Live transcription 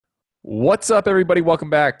What's up, everybody? Welcome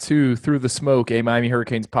back to Through the Smoke, a Miami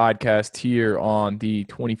Hurricanes podcast here on the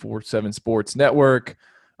 24/7 Sports Network.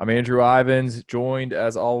 I'm Andrew Ivins, joined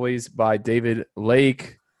as always by David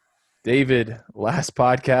Lake. David, last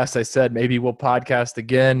podcast I said maybe we'll podcast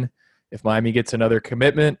again if Miami gets another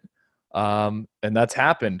commitment, and that's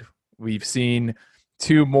happened. We've seen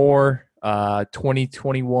two more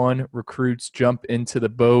 2021 recruits jump into the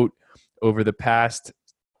boat over the past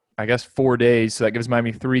 4 days. So that gives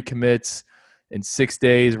Miami 3 commits in 6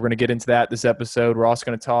 days. We're going to get into that this episode. We're also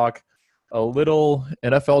going to talk a little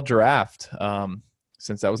NFL draft,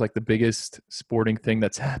 since that was like the biggest sporting thing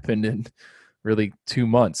that's happened in really 2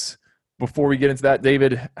 months. Before we get into that,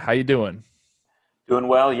 David, how you doing? Doing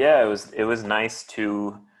well, yeah. It was nice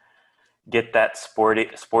to get that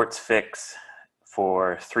sports fix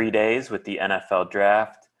for 3 days with the NFL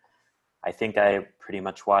draft. I think I pretty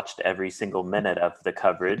much watched every single minute of the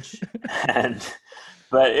coverage,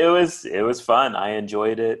 but it was fun. I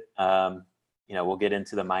enjoyed it. We'll get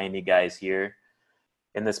into the Miami guys here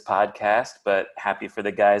in this podcast, but happy for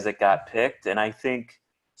the guys that got picked. And I think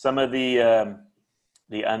some of the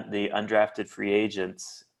undrafted free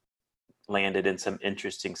agents landed in some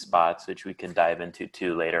interesting spots, which we can dive into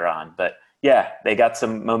too later on. But yeah, they got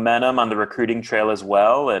some momentum on the recruiting trail as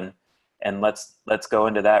well, and let's go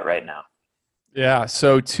into that right now. Yeah,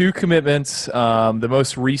 so 2 commitments. The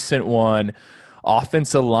most recent one,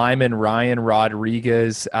 offensive lineman Ryan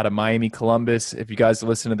Rodriguez out of Miami Columbus. If you guys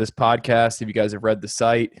listen to this podcast, if you guys have read the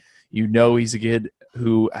site, you know he's a kid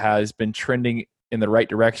who has been trending in the right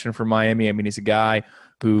direction for Miami. I mean, he's a guy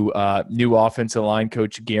who new offensive line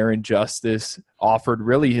coach Garen Justice offered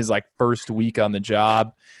really his first week on the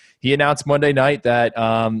job. He announced Monday night that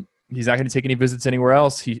he's not going to take any visits anywhere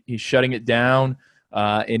else. He's shutting it down.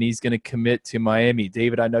 And he's going to commit to Miami.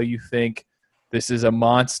 David, I know you think this is a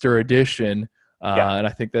monster addition, and I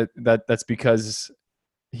think that's because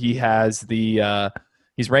he has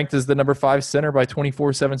he's ranked as the number 5 center by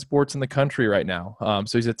 24/7 Sports in the country right now.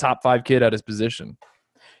 So he's a top 5 kid at his position.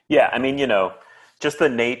 Yeah, I mean, just the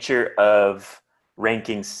nature of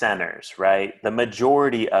ranking centers, right? The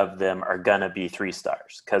majority of them are going to be 3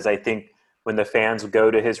 stars, because I think when the fans go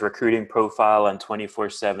to his recruiting profile on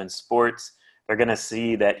 24/7 Sports, they're going to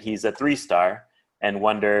see that he's a 3-star and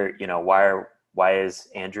wonder, why is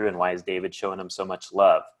Andrew and why is David showing him so much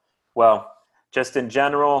love? Well, just in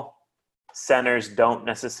general, centers don't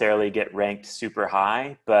necessarily get ranked super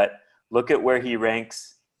high, but look at where he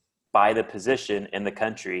ranks by the position in the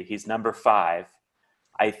country. He's number 5.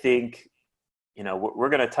 I think, we're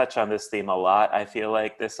going to touch on this theme a lot, I feel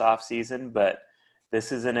like, this offseason, but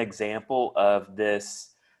this is an example of this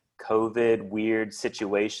COVID weird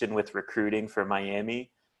situation with recruiting for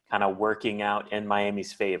Miami kind of working out in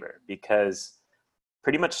Miami's favor, because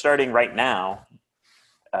pretty much starting right now,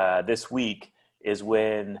 this week is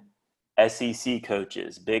when SEC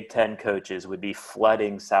coaches, Big Ten coaches would be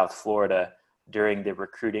flooding South Florida during the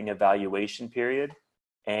recruiting evaluation period.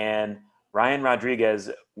 And Ryan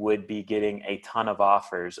Rodriguez would be getting a ton of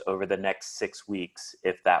offers over the next 6 weeks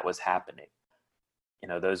if that was happening.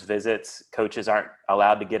 Those visits, coaches aren't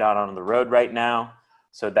allowed to get out on the road right now,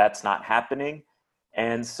 so that's not happening.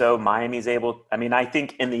 And so Miami's able, I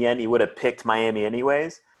think in the end he would have picked Miami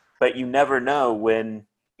anyways, but you never know when,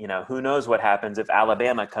 who knows what happens if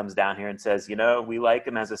Alabama comes down here and says, we like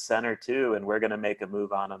him as a center too, and we're going to make a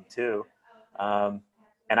move on him too. And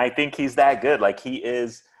I think he's that good. He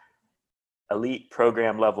is elite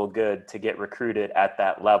program level good to get recruited at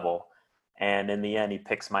that level. And in the end, he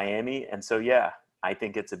picks Miami. And so, yeah, I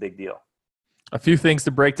think it's a big deal. A few things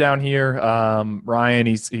to break down here. Ryan,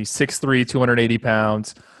 he's 6'3", 280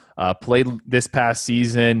 pounds. Played this past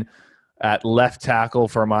season at left tackle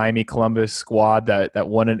for a Miami Columbus squad that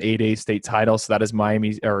won an 8A state title. So that is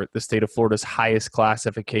the state of Florida's highest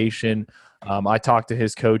classification. I talked to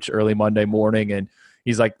his coach early Monday morning, and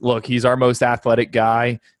he's like, look, he's our most athletic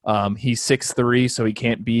guy. He's 6'3", so he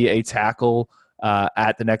can't be a tackle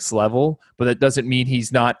at the next level, but that doesn't mean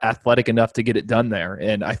he's not athletic enough to get it done there.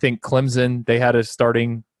 And I think Clemson, they had a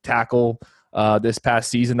starting tackle this past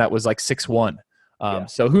season that was 6'1".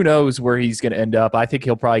 So who knows where he's going to end up. I think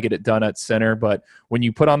he'll probably get it done at center, but when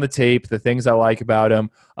you put on the tape, the things I like about him,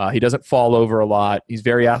 he doesn't fall over a lot. He's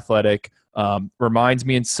very athletic. Reminds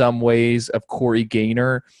me in some ways of Corey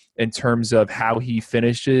Gaynor in terms of how he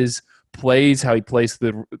finishes plays, how he plays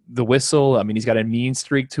the whistle. He's got a mean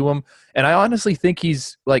streak to him. And I honestly think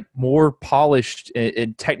he's more polished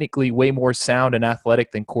and technically way more sound and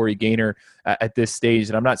athletic than Corey Gaynor at this stage.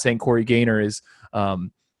 And I'm not saying Corey Gaynor is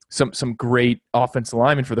some great offensive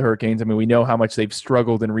lineman for the Hurricanes. We know how much they've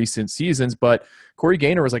struggled in recent seasons, but Corey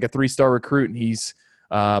Gaynor was a 3-star recruit, and he's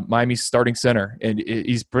Miami's starting center, and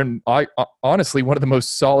he's been honestly one of the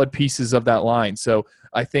most solid pieces of that line. So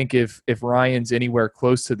I think if Ryan's anywhere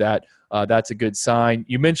close to that, that's a good sign.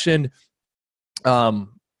 You mentioned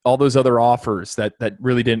all those other offers that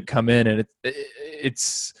really didn't come in, and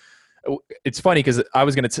it's funny because I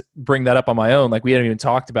was going to bring that up on my own. Like, we hadn't even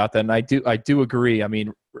talked about that, and I do agree. I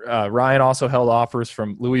mean, Ryan also held offers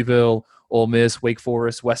from Louisville, Ole Miss, Wake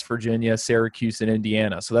Forest, West Virginia, Syracuse, and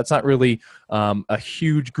Indiana. So that's not really a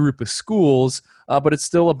huge group of schools, but it's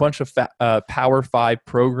still a bunch of Power 5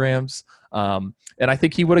 programs. And I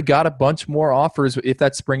think he would have got a bunch more offers if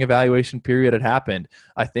that spring evaluation period had happened.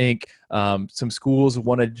 I think some schools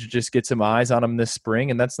wanted to just get some eyes on him this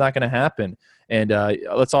spring, and that's not going to happen. And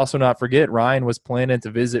let's also not forget, Ryan was planning to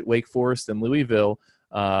visit Wake Forest and Louisville,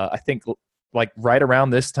 I think, like right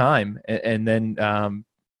around this time. And then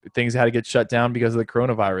things had to get shut down because of the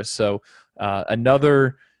coronavirus. So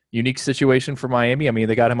another unique situation for Miami. I mean,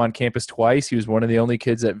 they got him on campus twice. He was one of the only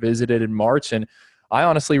kids that visited in March. And I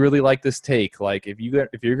honestly really like this take. Like, if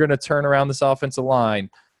you're going to turn around this offensive line,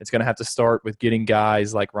 it's going to have to start with getting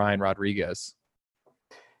guys like Ryan Rodriguez.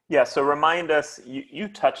 Yeah, so remind us, you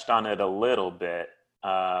touched on it a little bit,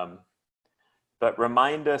 but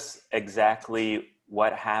remind us exactly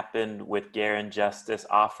what happened with Garin Justice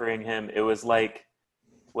offering him. It was like,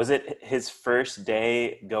 was it his first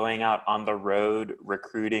day going out on the road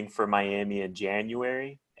recruiting for Miami in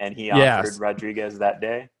January, and he offered Rodriguez that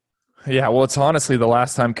day? Yeah, well, it's honestly the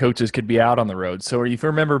last time coaches could be out on the road. So if you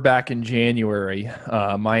remember back in January,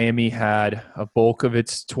 Miami had a bulk of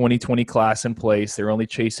its 2020 class in place. They were only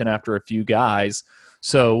chasing after a few guys.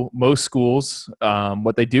 So most schools,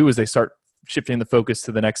 what they do is they start shifting the focus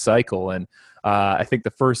to the next cycle. And I think the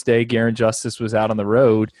first day Garin Justice was out on the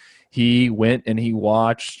road, he went and he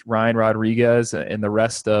watched Ryan Rodriguez and the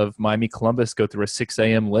rest of Miami Columbus go through a 6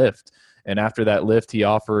 a.m. lift. And after that lift, he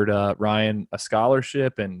offered Ryan a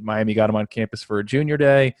scholarship, and Miami got him on campus for a junior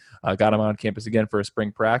day, got him on campus again for a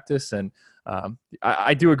spring practice. And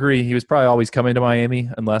I do agree, he was probably always coming to Miami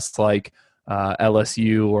unless like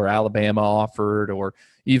LSU or Alabama offered, or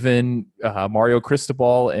even Mario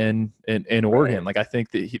Cristobal in Oregon. Right. Like, I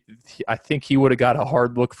think he would have got a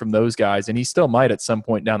hard look from those guys, and he still might at some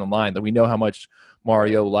point down the line. That we know how much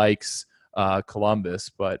Mario likes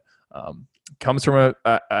Columbus, but comes from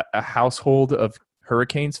a household of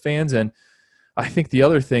Hurricanes fans. And I think the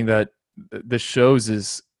other thing that this shows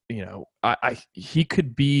is, he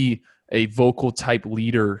could be a vocal type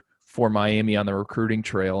leader for Miami on the recruiting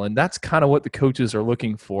trail. And that's kind of what the coaches are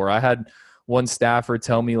looking for. I had one staffer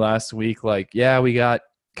tell me last week, like, yeah, we got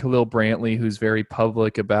Khalil Brantley, who's very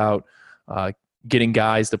public about getting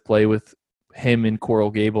guys to play with him in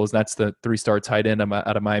Coral Gables. That's the 3-star tight end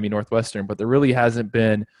out of Miami Northwestern. But there really hasn't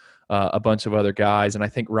been a bunch of other guys. And I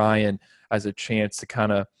think Ryan has a chance to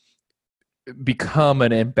kind of become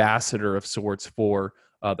an ambassador of sorts for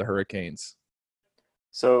the Hurricanes.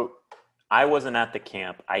 So I wasn't at the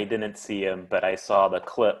camp. I didn't see him, but I saw the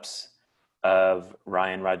clips of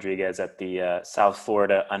Ryan Rodriguez at the South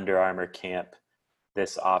Florida Under Armour camp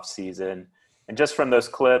this offseason. And just from those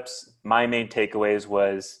clips, my main takeaways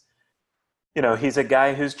was, he's a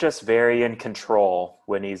guy who's just very in control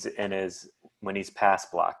when he's pass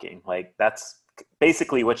blocking. Like, that's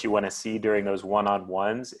basically what you want to see during those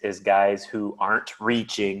one-on-ones, is guys who aren't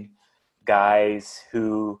reaching, guys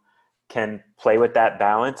who can play with that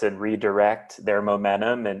balance and redirect their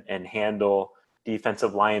momentum and handle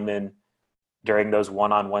defensive linemen during those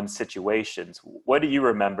one-on-one situations. What do you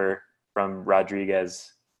remember from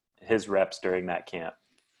Rodriguez, his reps during that camp?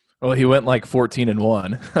 Well, he went like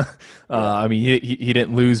 14-1. I mean, he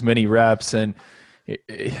didn't lose many reps, and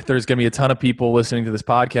there's going to be a ton of people listening to this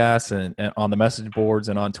podcast and on the message boards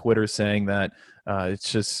and on Twitter saying that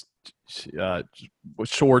it's just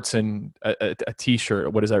shorts and a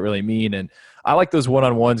t-shirt. What does that really mean? And I like those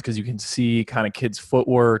one-on-ones because you can see kind of kids'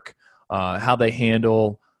 footwork, how they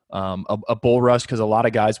handle a bull rush, because a lot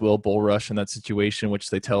of guys will bull rush in that situation,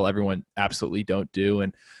 which they tell everyone absolutely don't do.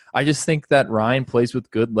 And I just think that Ryan plays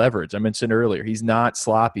with good leverage. I mentioned earlier, he's not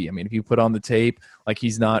sloppy. I mean, if you put on the tape, like,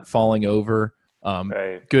 he's not falling over.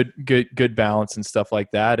 Right. Good balance and stuff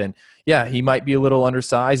like that. And yeah, he might be a little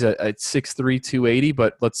undersized at 6'3", 280,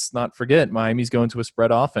 but let's not forget, Miami's going to a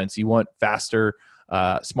spread offense. You want faster,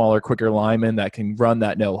 smaller, quicker linemen that can run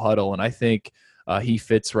that no huddle. And I think he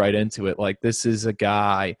fits right into it. Like, this is a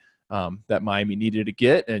guy that Miami needed to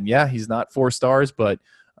get. And yeah, he's not 4 stars, but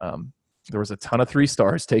there was a ton of 3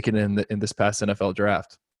 stars taken in this past NFL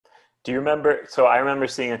draft. Do you remember? So I remember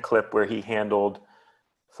seeing a clip where he handled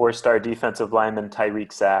 4-star defensive lineman Tyreek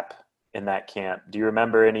Sapp in that camp. Do you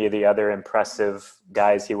remember any of the other impressive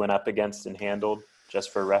guys he went up against and handled?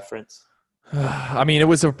 just for reference? I mean, it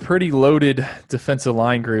was a pretty loaded defensive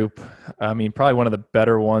line group. I mean, probably one of the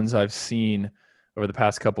better ones I've seen over the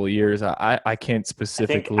past couple of years. I can't I think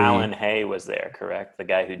specifically. Alan Hay was there, correct? The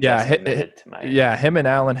guy who Yeah, just committed to Miami. yeah, him and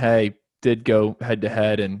Alan Hay did go head to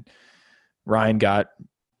head, and Ryan got.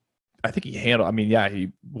 I think he handled. I mean, yeah,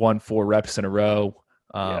 he won 4 reps in a row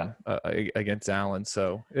Yeah. Against Allen,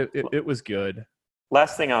 so it was good.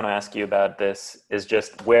 Last thing I want to ask you about this is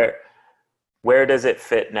just where does it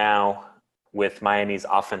fit now with Miami's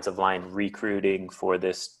offensive line recruiting for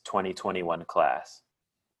this 2021 class?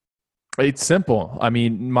 It's simple. I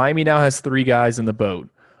mean, Miami now has 3 guys in the boat,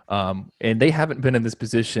 and they haven't been in this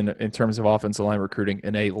position in terms of offensive line recruiting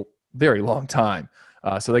in a very long time.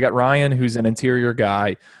 So they got Ryan, who's an interior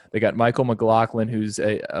guy. They got Michael McLaughlin, who's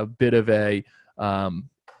a bit of a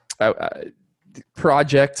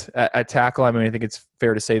project at tackle. I mean, I think it's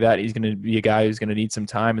fair to say that he's going to be a guy who's going to need some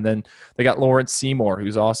time. And then they got Lawrence Seymour,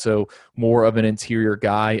 who's also more of an interior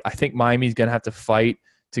guy. I think Miami's going to have to fight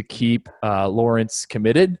to keep Lawrence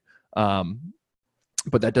committed.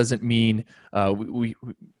 But that doesn't mean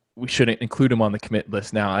we shouldn't include him on the commit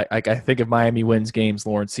list now. I think if Miami wins games,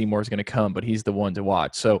 Lawrence Seymour is going to come, but he's the one to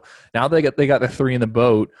watch. So now they got the 3 in the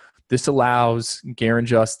boat. This allows Garin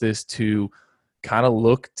Justice to kind of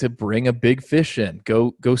look to bring a big fish in.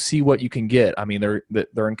 Go see what you can get. I mean,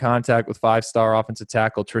 they're in contact with 5-star offensive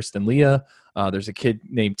tackle Tristan Leah. There's a kid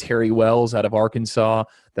named Terry Wells out of Arkansas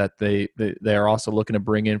that they are also looking to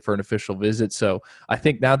bring in for an official visit. So I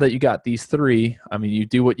think now that you got these 3, I mean, you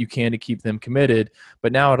do what you can to keep them committed,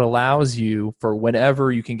 but now it allows you for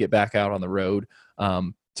whenever you can get back out on the road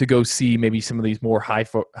to go see maybe some of these more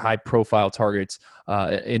high profile targets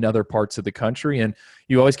in other parts of the country. And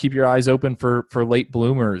you always keep your eyes open for late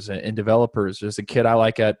bloomers and developers. There's a kid I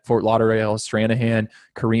like at Fort Lauderdale, Stranahan,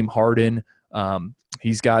 Kareem Harden.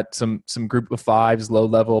 He's got some group of 5s, low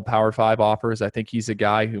level Power 5 offers. I think he's a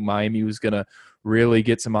guy who Miami was going to really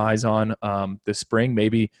get some eyes on this spring.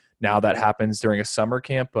 Maybe now that happens during a summer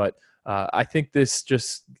camp, but I think this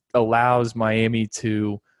just allows Miami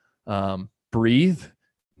to breathe,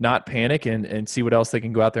 not panic, and see what else they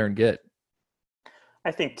can go out there and get.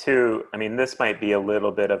 I think too, I mean, this might be a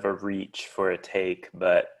little bit of a reach for a take,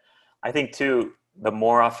 but I think too, the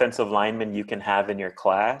more offensive linemen you can have in your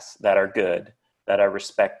class that are good, that are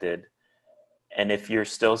respected, and if you're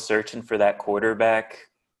still searching for that quarterback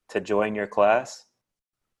to join your class,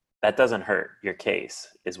 that doesn't hurt your case,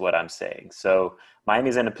 is what I'm saying. So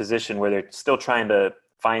Miami's in a position where they're still trying to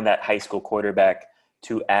find that high school quarterback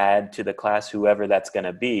to add to the class, whoever that's going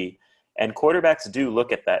to be. And quarterbacks do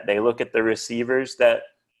look at that. They look at the receivers that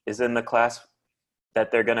is in the class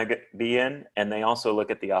that they're going to be in, and they also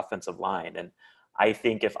look at the offensive line. And I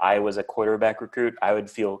think if I was a quarterback recruit, I would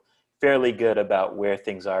feel fairly good about where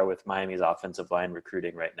things are with Miami's offensive line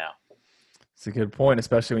recruiting right now. It's a good point,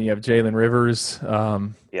 especially when you have Jalen Rivers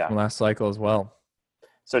from Yeah. last cycle as well.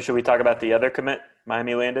 So should we talk about the other commit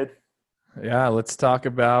Miami landed? Yeah, let's talk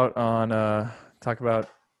about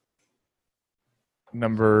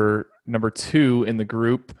number 2 in the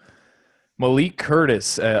group, Malik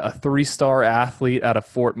Curtis, a 3-star athlete out of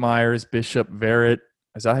Fort Myers, Bishop Verrett.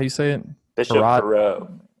 Is that how you say it? Bishop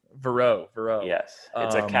Verreau. Verreau. Yes.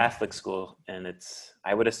 It's a Catholic school, and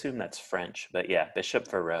I would assume that's French, but yeah, Bishop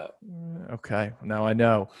Verreau. Okay, now I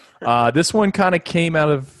know. This one kind of came out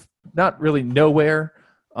of not really nowhere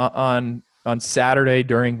on Saturday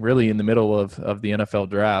really in the middle of the NFL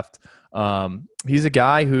draft. He's a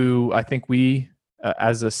guy who I think we,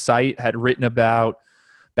 as a site, had written about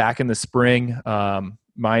back in the spring.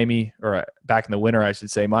 Miami, or back in the winter, I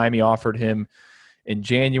should say. Miami offered him in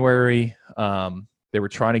January. They were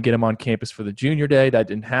trying to get him on campus for the junior day. That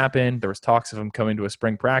didn't happen. There was talks of him coming to a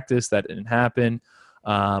spring practice. That didn't happen.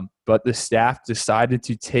 But the staff decided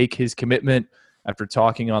to take his commitment after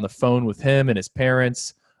talking on the phone with him and his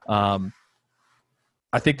parents.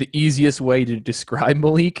 I think the easiest way to describe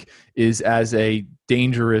Malik is as a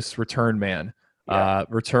dangerous return man. Yeah.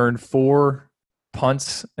 Returned 4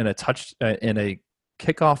 punts and a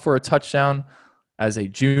kickoff for a touchdown as a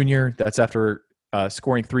junior. That's after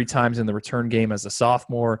scoring 3 times in the return game as a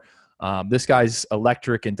sophomore. This guy's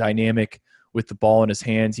electric and dynamic with the ball in his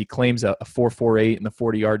hands. He claims a 4.48 in the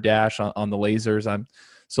 40-yard dash on the lasers. I'm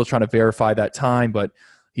still trying to verify that time, but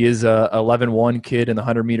he is a 11-1 kid in the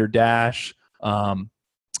 100-meter dash.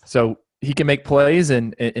 So he can make plays,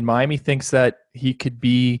 and Miami thinks that he could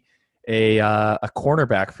be a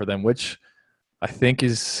cornerback for them, which I think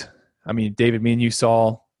is – I mean, David, me and you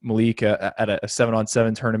saw Malik at a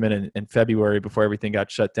 7-on-7 tournament in February before everything got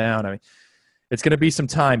shut down. I mean, it's going to be some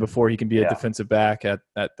time before he can be a defensive back at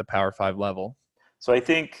the Power 5 level. So I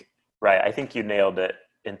think Right. I think you nailed it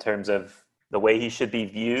in terms of the way he should be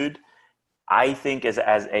viewed. I think is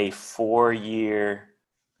as a 4-year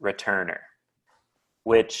returner,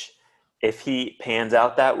 which if he pans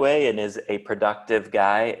out that way and is a productive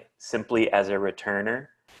guy simply as a returner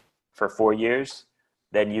for 4 years,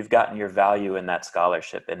 then you've gotten your value in that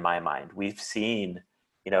scholarship in my mind. We've seen,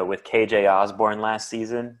 with KJ Osborne last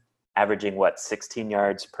season, averaging 16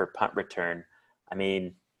 yards per punt return. I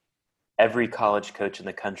mean, every college coach in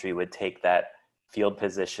the country would take that field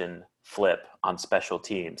position flip on special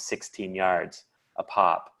teams, 16 yards a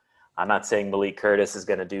pop. I'm not saying Malik Curtis is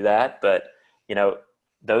going to do that, but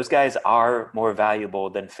those guys are more valuable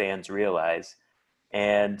than fans realize.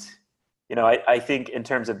 And, I think in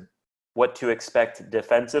terms of what to expect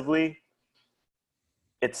defensively,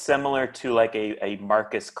 it's similar to like a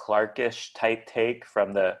Marcus Clark-ish type take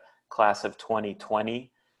from the class of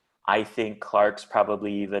 2020. I think Clark's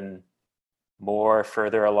probably even more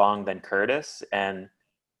further along than Curtis. And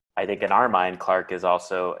I think in our mind, Clark is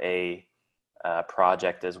also a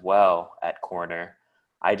project as well at corner.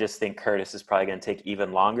 I just think Curtis is probably going to take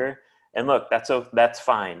even longer. And look, that's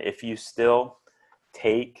fine. If you still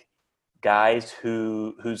take guys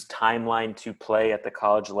whose timeline to play at the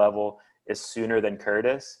college level is sooner than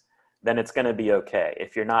Curtis, then it's going to be okay.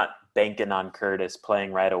 If you're not banking on Curtis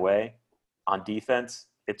playing right away on defense,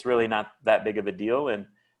 it's really not that big of a deal. And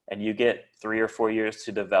you get 3 or 4 years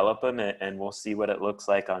to develop him, and we'll see what it looks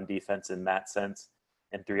like on defense in that sense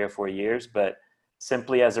in 3 or 4 years. But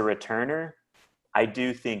simply as a returner, I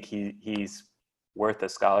do think he's worth a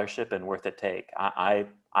scholarship and worth a take.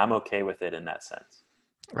 I'm okay with it in that sense.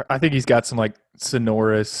 I think he's got some like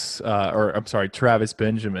Travis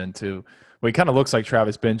Benjamin too. Well, he kind of looks like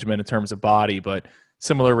Travis Benjamin in terms of body, but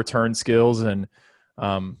similar return skills. And,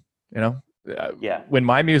 when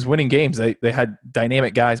Miami was winning games, they had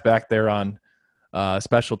dynamic guys back there on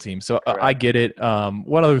special teams. So I get it.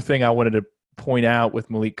 One other thing I wanted to point out with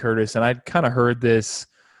Malik Curtis, and I'd kind of heard this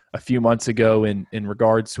a few months ago in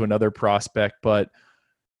regards to another prospect, but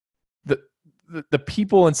the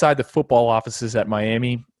people inside the football offices at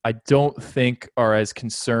Miami, I don't think are as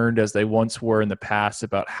concerned as they once were in the past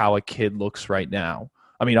about how a kid looks right now.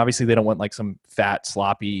 I mean, obviously they don't want like some fat,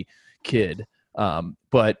 sloppy kid,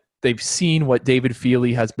 but they've seen what David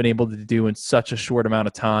Feely has been able to do in such a short amount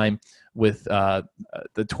of time with the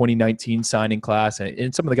 2019 signing class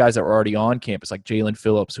and some of the guys that were already on campus, like Jalen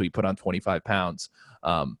Phillips, who he put on 25 pounds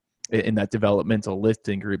in that developmental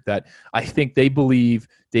lifting group, that I think they believe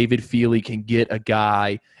David Feely can get a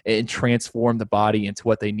guy and transform the body into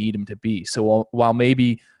what they need him to be. So while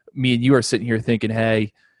maybe me and you are sitting here thinking,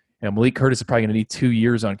 hey, Malik Curtis is probably going to need 2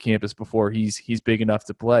 years on campus before he's big enough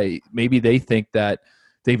to play, maybe they think that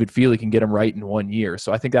David Feely can get him right in 1 year.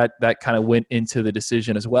 So I think that kind of went into the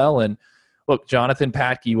decision as well. And look, Jonathan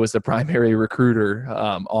Patke was the primary recruiter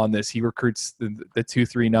on this. He recruits the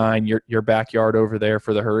 239, your backyard over there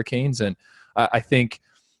for the Hurricanes. And I think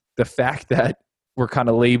the fact that we're kind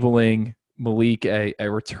of labeling Malik a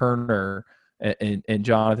returner and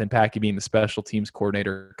Jonathan Patke being the special teams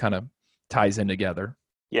coordinator kind of ties in together.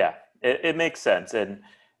 Yeah, it makes sense. And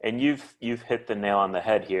you've hit the nail on the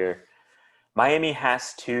head here. Miami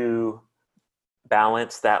has to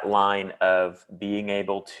balance that line of being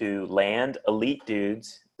able to land elite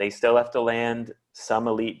dudes. They still have to land some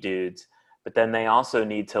elite dudes, but then they also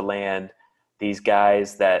need to land these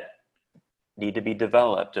guys that need to be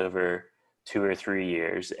developed over 2 or 3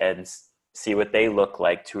 years and see what they look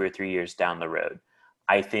like 2 or 3 years down the road.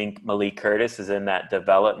 I think Malik Curtis is in that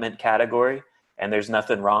development category, and there's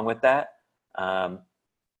nothing wrong with that.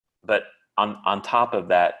 But on top of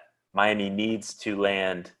that, Miami needs to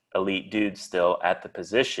land elite dudes still at the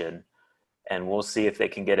position, and we'll see if they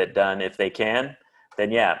can get it done. If they can, then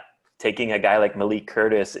yeah, taking a guy like Malik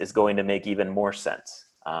Curtis is going to make even more sense.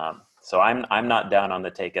 So I'm not down on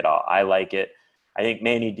the take at all. I like it. I think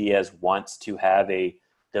Manny Diaz wants to have a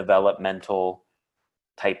developmental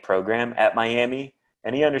type program at Miami,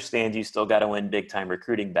 and he understands you still got to win big time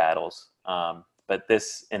recruiting battles. But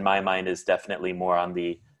this, in my mind, is definitely more on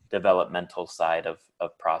the developmental side of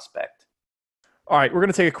prospect. All right, we're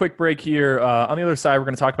going to take a quick break here. On the other side, we're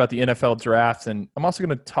going to talk about the NFL draft, and I'm also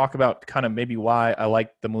going to talk about kind of maybe why I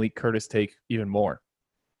like the Malik Curtis take even more.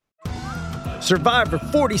 Survivor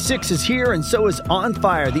 46 is here, and so is On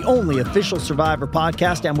Fire, the only official Survivor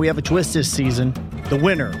podcast, and we have a twist this season. The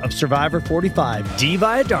winner of Survivor 45, Dee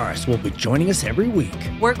Valladares, will be joining us every week.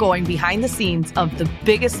 We're going behind the scenes of the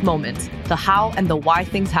biggest moments, the how and the why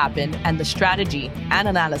things happen, and the strategy and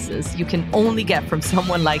analysis you can only get from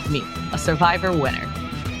someone like me, a Survivor winner.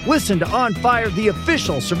 Listen to On Fire, the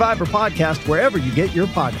official Survivor podcast, wherever you get your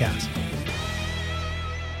podcast.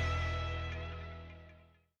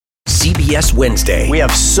 CBS Wednesday. We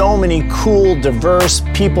have so many cool, diverse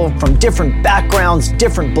people from different backgrounds,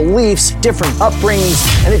 different beliefs, different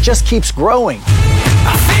upbringings, and it just keeps growing.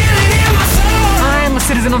 I'm a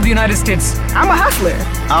citizen of the United States. I'm a hustler.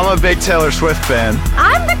 I'm a big Taylor Swift fan.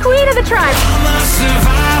 I'm the queen of the tribe.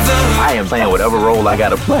 I am playing whatever role I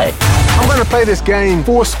gotta play. I'm gonna play this game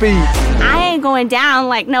full speed. I ain't going down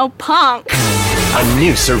like no punk. A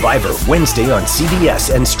new Survivor Wednesday on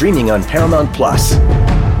CBS and streaming on Paramount Plus.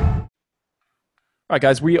 All right,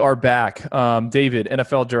 guys, we are back. David,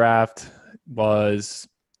 NFL draft was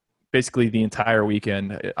basically the entire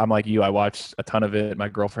weekend. I'm like you. I watched a ton of it. My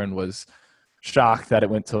girlfriend was shocked that it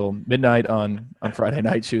went till midnight on Friday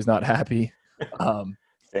night. She was not happy.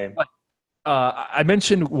 Same. But, I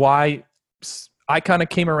mentioned why I kind of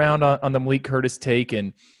came around on the Malik Curtis take,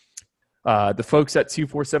 and the folks at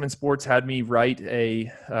 247 Sports had me write a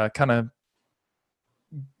kind of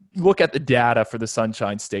look at the data for the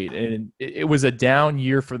Sunshine State. And it was a down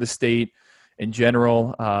year for the state in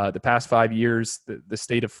general. The past 5 years, the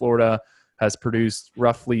state of Florida has produced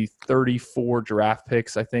roughly 34 draft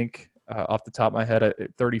picks, I think, off the top of my head,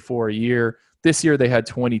 34 a year. This year they had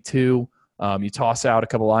 22. You toss out a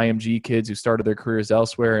couple IMG kids who started their careers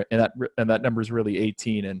elsewhere, and that number is really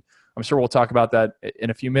 18. And I'm sure we'll talk about that in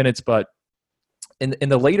a few minutes. But in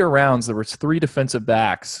the later rounds, there was 3 defensive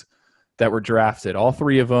backs that were drafted. All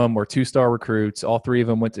 3 of them were 2-star recruits. All 3 of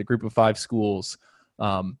them went to Group of 5 schools.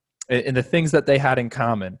 And the things that they had in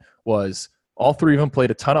common was all 3 of them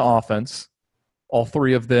played a ton of offense. All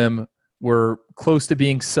 3 of them were close to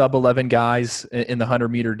being sub-11 guys in the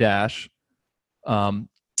 100-meter dash.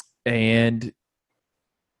 And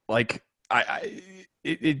like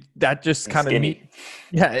that just kind of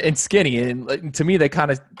and skinny, and to me they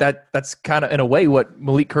kind of that's kind of in a way what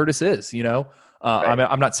Malik Curtis is, you know. Right.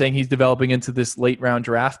 I'm not saying he's developing into this late round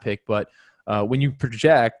draft pick, but when you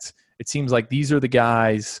project, it seems like these are the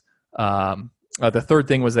guys. The third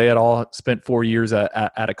thing was they had all spent 4 years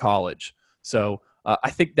at a college, so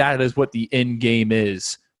I think that is what the end game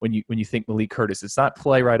is when you think Malik Curtis. It's not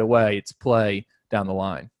play right away; it's play down the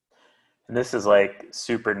line. And this is like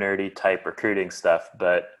super nerdy type recruiting stuff,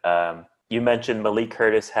 but you mentioned Malik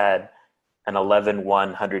Curtis had an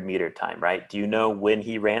 11-1 100-meter time, right? Do you know when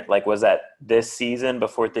he ran? Like, was that this season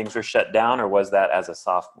before things were shut down, or was that as a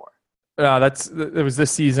sophomore? It was this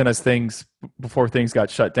season before things got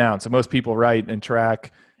shut down. So most people write and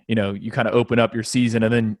track, you know, you kind of open up your season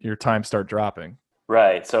and then your times start dropping.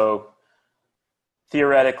 Right. So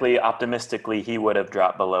theoretically, optimistically, he would have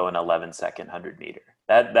dropped below an 11-second 100-meter.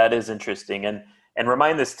 That is interesting, and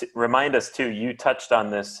remind us too. You touched on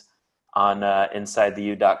this on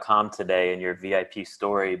InsideTheU.com today in your VIP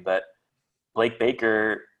story, but Blake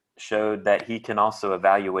Baker showed that he can also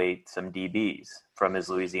evaluate some DBs from his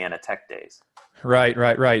Louisiana Tech days. Right.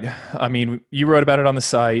 I mean, you wrote about it on the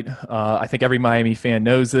site. I think every Miami fan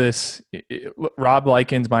knows this. Rob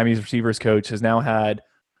Likens, Miami's receivers coach, has now had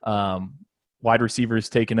wide receivers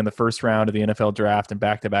taken in the first round of the NFL draft and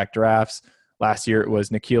back-to-back drafts. Last year it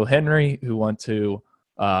was N'Keal Henry, who went to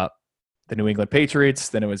the New England Patriots.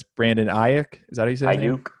 Then it was Brandon Ayuk. Is that how you say his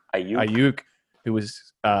name? Ayuk, who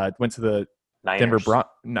went to the Denver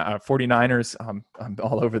 49ers. I'm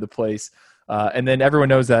all over the place. And then everyone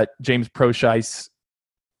knows that James Proche.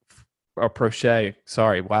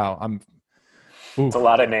 Sorry, wow. It's a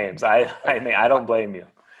lot of names. I don't blame you.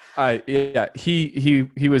 Yeah,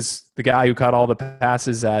 he was the guy who caught all the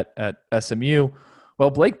passes at SMU. Well,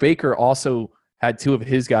 Blake Baker also had 2 of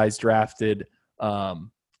his guys drafted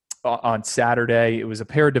on Saturday. It was a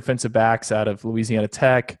pair of defensive backs out of Louisiana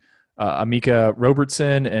Tech, Amika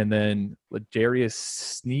Robertson, and then L'Jarius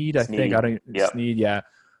Sneed, I think. Sneed, yeah.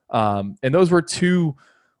 And those were 2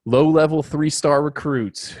 low-level 3-star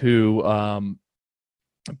recruits who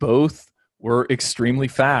both were extremely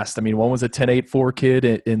fast. I mean, one was a 10.84 kid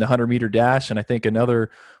in the 100-meter dash, and I think another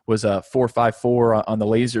was a 4.54 on the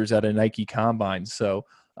lasers at a Nike Combine. So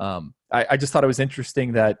I just thought it was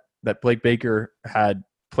interesting that Blake Baker had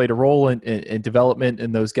played a role in development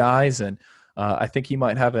in those guys, and I think he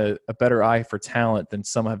might have a better eye for talent than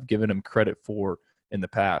some have given him credit for in the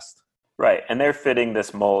past. Right, and they're fitting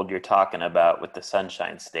this mold you're talking about with the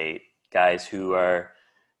Sunshine State, guys who are,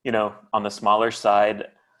 you know, on the smaller side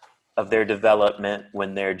of their development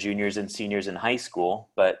when they're juniors and seniors in high school,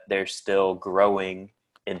 but they're still growing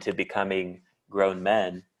into becoming grown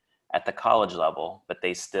men at the college level, but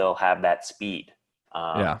they still have that speed.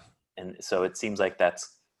 And so it seems like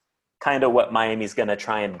that's kind of what Miami's going to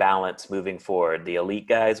try and balance moving forward. The elite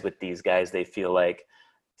guys with these guys they feel like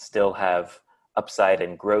still have upside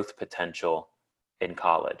and growth potential in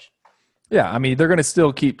college. Yeah, I mean, they're going to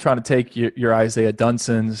still keep trying to take your Isaiah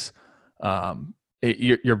Dunsons,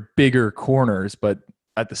 your bigger corners, but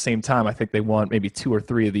at the same time, I think they want maybe 2 or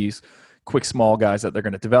 3 of these quick, small guys that they're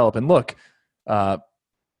going to develop. And look,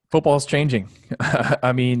 football's changing.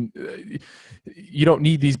 I mean, you don't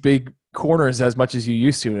need these big corners as much as you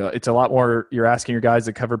used to. It's a lot more, you're asking your guys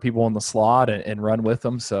to cover people in the slot and run with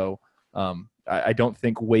them. So I don't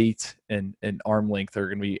think weight and arm length are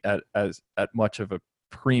going to be at much of a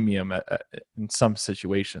premium in some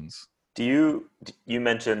situations. You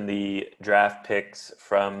mentioned the draft picks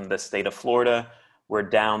from the state of Florida were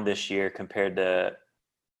down this year compared to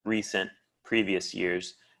previous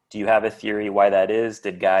years. Do you have a theory why that is?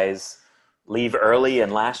 Did guys leave early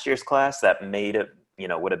in last year's class that made it,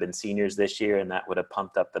 would have been seniors this year and that would have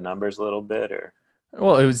pumped up the numbers a little bit? Or?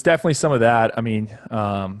 Well, it was definitely some of that. I mean,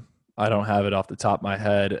 I don't have it off the top of my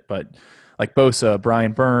head, but like Bosa,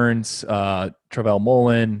 Brian Burns, Travell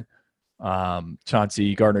Mullen,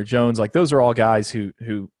 Chauncey Gardner-Jones, like those are all guys who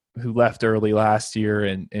left early last year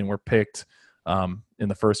and were picked in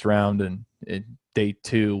the first round and in day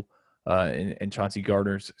 2 in Chauncey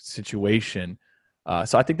Gardner's situation.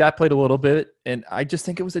 So I think that played a little bit, and I just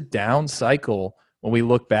think it was a down cycle when we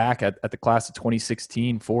look back at the class of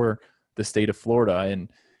 2016 for the state of Florida. And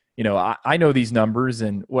I know these numbers,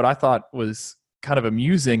 and what I thought was kind of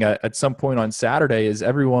amusing at some point on Saturday is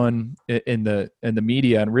everyone in the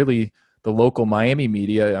media, and really the local Miami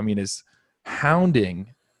media, I mean, is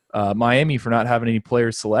hounding Miami for not having any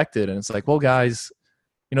players selected. And it's like, well, guys,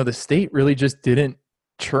 the state really just didn't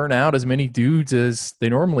churn out as many dudes as they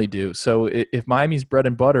normally do. So if Miami's bread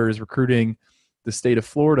and butter is recruiting the state of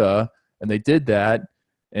Florida, and they did that,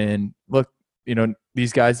 and look,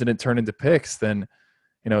 these guys didn't turn into picks, then,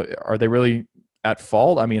 are they really at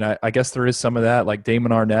fault? I mean, I guess there is some of that. Like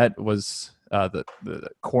Damon Arnett was the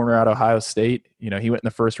corner out of Ohio State. He went in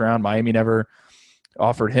the first round. Miami never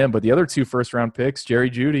offered him. But the other 2 first-round picks,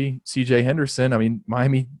 Jerry Jeudy, C.J. Henderson, I mean,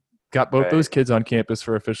 Miami got both those kids on campus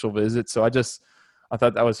for official visits. So I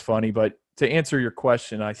thought that was funny. But to answer your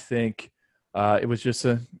question, I think it was just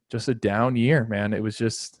a down year, man. It was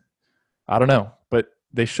just, I don't know. But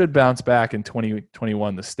they should bounce back in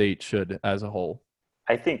 2021. The state should as a whole.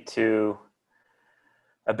 I think, too,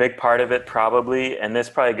 a big part of it probably, and this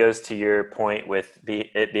probably goes to your point with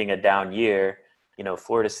it being a down year,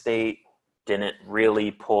 Florida State didn't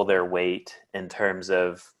really pull their weight in terms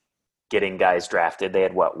of getting guys drafted. They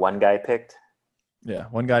had, 1 guy picked? Yeah,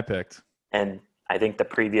 1 guy picked. And I think the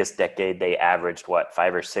previous decade they averaged,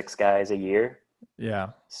 5 or 6 guys a year? Yeah.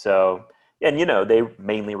 So, and, they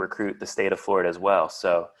mainly recruit the state of Florida as well.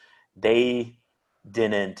 So they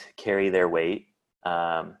didn't carry their weight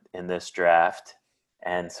in this draft.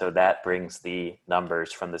 And so that brings the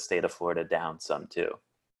numbers from the state of Florida down some too.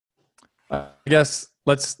 I guess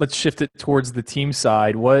let's shift it towards the team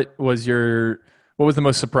side. What was the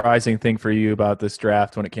most surprising thing for you about this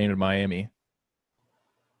draft when it came to Miami?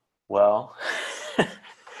 Well,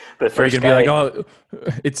 the first Are you gonna be like, oh,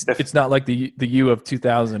 it's not like the U of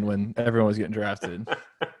 2000 when everyone was getting drafted.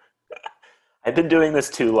 I've been doing this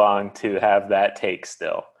too long to have that take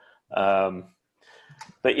still.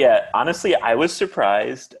 But yeah, honestly, I was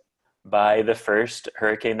surprised by the first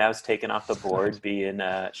Hurricane that was taken off the board being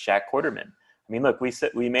Shaq Quarterman. I mean, look,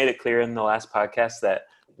 we made it clear in the last podcast that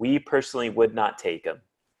we personally would not take him.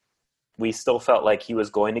 We still felt like he was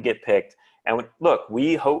going to get picked. And look,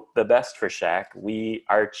 we hope the best for Shaq. We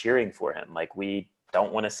are cheering for him. Like, we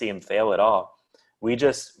don't want to see him fail at all. We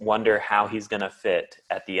just wonder how he's going to fit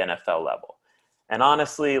at the NFL level. And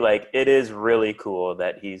honestly, like, it is really cool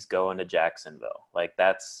that he's going to Jacksonville. Like,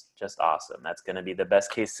 that's just awesome. That's going to be the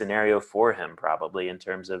best case scenario for him, probably, in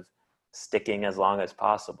terms of sticking as long as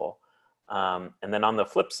possible. And then on the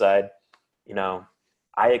flip side,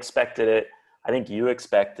 I expected it. I think you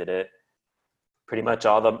expected it. Pretty much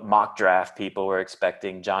all the mock draft people were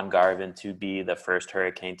expecting John Garvin to be the first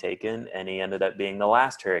Hurricane taken, and he ended up being the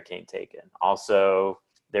last Hurricane taken. Also,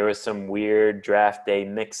 there was some weird draft day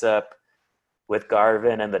mix-up with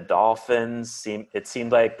Garvin and the Dolphins. It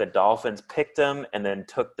seemed like the Dolphins picked him and then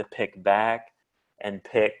took the pick back and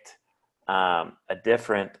picked a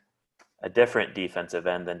different defensive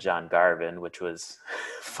end than John Garvin, which was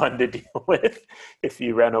fun to deal with if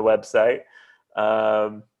you run a website.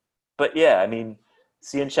 But yeah, I mean,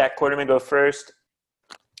 seeing Shaq Quarterman go first,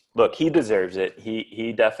 look, he deserves it.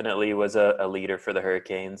 He definitely was a leader for the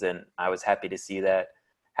Hurricanes, and I was happy to see that.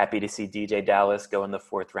 Happy to see DJ Dallas go in the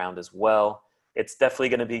 4th round as well. It's definitely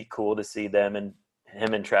going to be cool to see him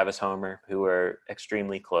and Travis Homer, who are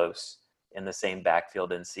extremely close, in the same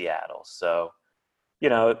backfield in Seattle. So,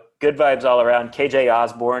 good vibes all around. KJ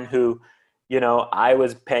Osborne, who, I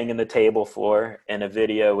was banging the table for in a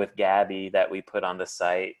video with Gabby that we put on the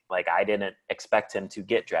site. Like, I didn't expect him to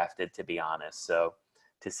get drafted, to be honest. So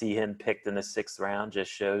to see him picked in the 6th round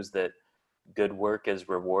just shows that good work is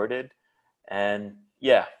rewarded. And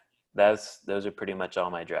yeah, those are pretty much all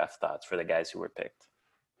my draft thoughts for the guys who were picked.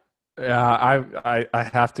 Yeah, I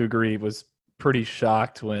have to agree. Was pretty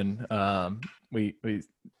shocked when we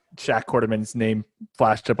Shaq Quarterman's name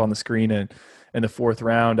flashed up on the screen in the 4th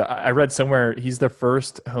round. I read somewhere he's the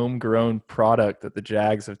first homegrown product that the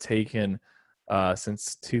Jags have taken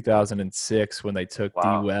since 2006 when they took D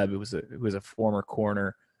Webb. It was a former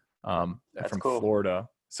corner from cool. Florida.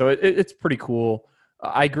 So it's pretty cool.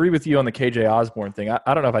 I agree with you on the KJ Osborne thing.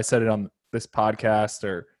 I don't know if I said it on this podcast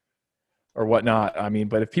or whatnot. I mean,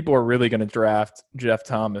 but if people are really going to draft Jeff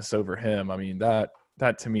Thomas over him, I mean, that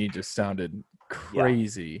to me just sounded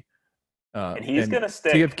crazy. Yeah. And he's going to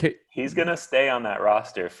stay. He's going to stay on that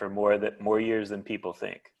roster for more years than people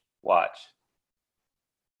think. Watch.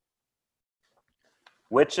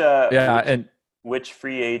 Which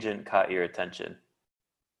free agent caught your attention?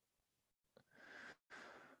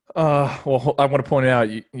 Well, I want to point out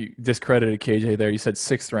you discredited KJ there. You said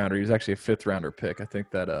 6th rounder. He was actually a 5th rounder pick. I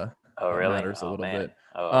think that really matters a little bit.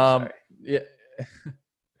 Sorry. Yeah.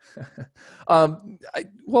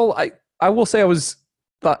 I will say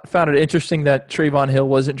found it interesting that Trayvon Hill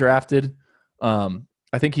wasn't drafted. I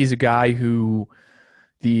think he's a guy who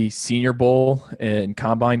the Senior Bowl and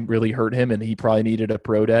Combine really hurt him, and he probably needed a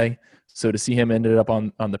pro day. So to see him ended up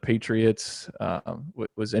on the Patriots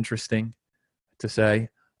was interesting to say.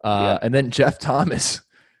 And then Jeff Thomas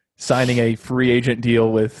signing a free agent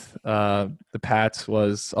deal with the Pats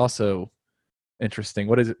was also interesting.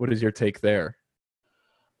 What is your take there?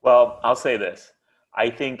 Well, I'll say this.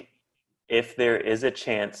 I think if there is a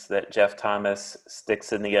chance that Jeff Thomas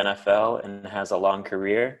sticks in the NFL and has a long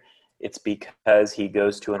career, it's because he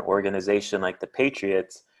goes to an organization like the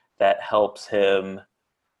Patriots that helps him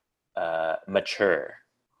mature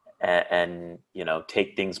and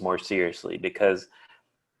take things more seriously, because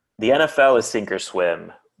the NFL is sink or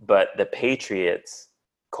swim, but the Patriots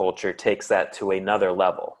culture takes that to another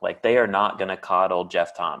level. Like, they are not going to coddle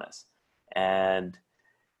Jeff Thomas, and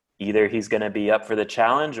either he's going to be up for the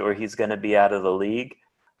challenge or he's going to be out of the league.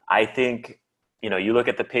 I think, you look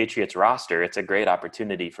at the Patriots roster, it's a great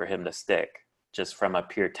opportunity for him to stick just from a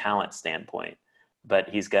pure talent standpoint, but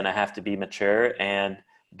he's going to have to be mature and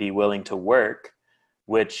be willing to work,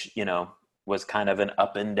 which, was kind of an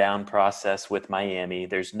up and down process with Miami.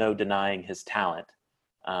 There's no denying his talent.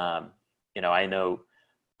 I know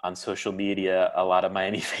on social media, a lot of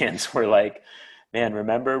Miami fans were like, man,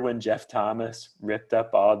 remember when Jeff Thomas ripped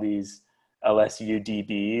up all these LSU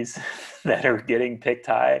DBs that are getting picked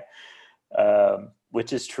high?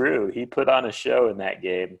 Which is true. He put on a show in that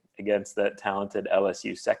game against that talented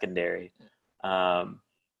LSU secondary. But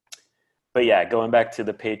yeah, going back to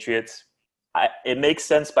the Patriots, it makes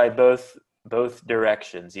sense by both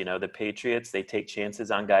directions. The Patriots, they take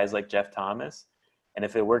chances on guys like Jeff Thomas, and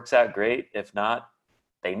if it works out, great. If not,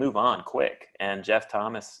 they move on quick. And Jeff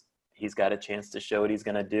Thomas, he's got a chance to show what he's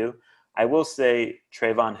going to do. I will say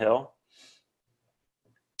Trayvon Hill,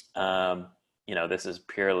 this is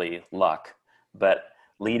purely luck, but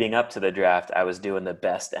leading up to the draft, I was doing the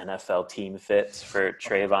best NFL team fits for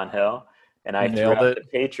Trayvon Hill, and I threw out the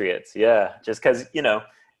Patriots. Yeah, just because,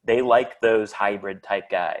 they like those hybrid type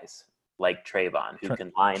guys like Trayvon who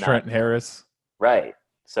can line up. Trent Harris. Right.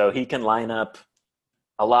 So he can line up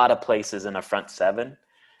a lot of places in a front 7.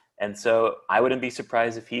 And so I wouldn't be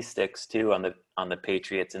surprised if he sticks too on the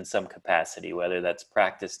Patriots in some capacity, whether that's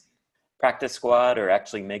practice squad or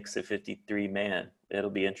actually makes a 53-man. It'll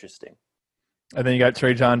be interesting. And then you got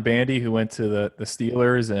Trajan Bandy, who went to the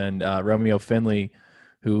Steelers, and Romeo Finley,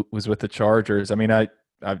 who was with the Chargers. I mean, I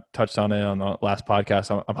touched on it on the last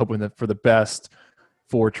podcast. I'm hoping for the best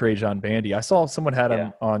for Trajan Bandy. I saw someone had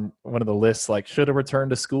him on one of the lists, like, should have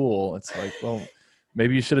returned to school. It's like, well,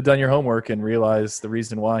 maybe you should have done your homework and realized the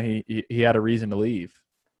reason why he had a reason to leave.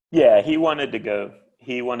 Yeah, he wanted to go.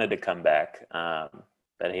 He wanted to come back,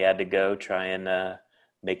 but he had to go try and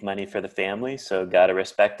make money for the family. So got to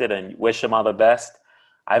respect it and wish him all the best.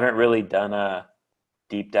 I haven't really done a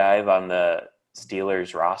deep dive on the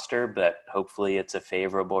Steelers roster, but hopefully it's a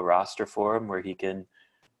favorable roster for him where he can,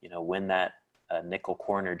 win that nickel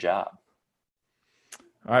corner job.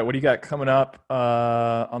 All right, what do you got coming up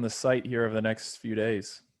on the site here over the next few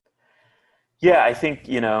days? Yeah, I think,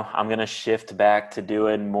 I'm going to shift back to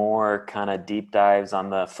doing more kind of deep dives on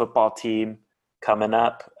the football team coming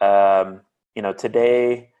up.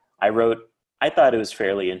 Today I thought it was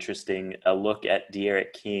fairly interesting, a look at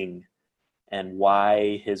De'Aaron King and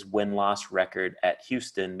why his win-loss record at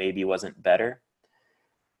Houston maybe wasn't better.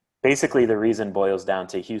 Basically, the reason boils down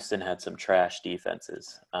to Houston had some trash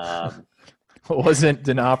defenses. Wasn't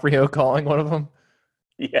D'Onofrio calling one of them?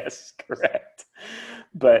 Yes, correct.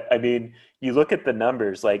 But, I mean, you look at the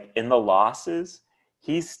numbers, like in the losses,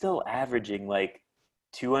 he's still averaging like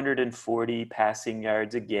 240 passing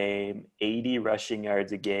yards a game, 80 rushing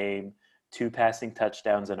yards a game, 2 passing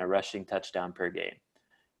touchdowns and a rushing touchdown per game,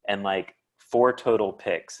 and like 4 total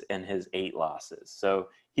picks in his 8 losses. So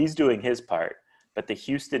he's doing his part. But the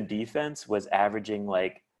Houston defense was averaging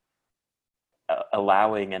like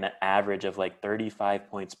allowing an average of like 35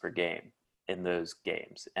 points per game in those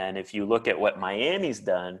games. And if you look at what Miami's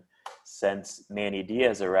done since Manny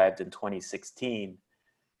Diaz arrived in 2016,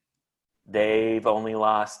 they've only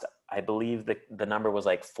lost, I believe the number was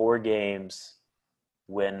like 4 games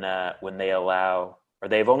when they allow, or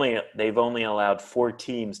they've only allowed 4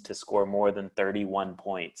 teams to score more than 31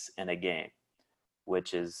 points in a game,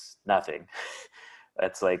 which is nothing.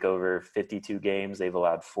 That's like over 52 games. They've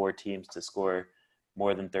allowed 4 teams to score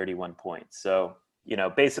more than 31 points. So,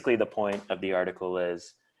 basically the point of the article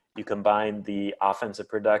is you combine the offensive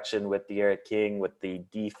production with D'Eriq King, with the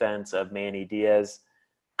defense of Manny Diaz,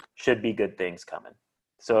 should be good things coming.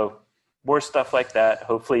 So more stuff like that.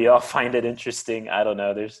 Hopefully y'all find it interesting. I don't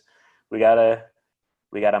know. We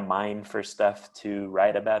gotta mine for stuff to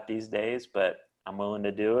write about these days, but I'm willing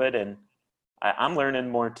to do it. And I'm learning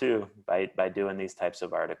more too by doing these types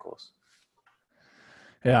of articles.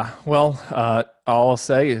 Yeah. Well, all I'll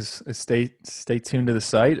say is stay tuned to the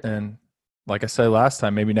site. And like I said last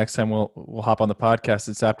time, maybe next time we'll hop on the podcast.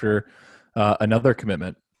 It's after another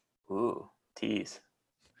commitment. Ooh, tease.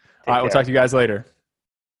 All right. We'll talk to you guys later.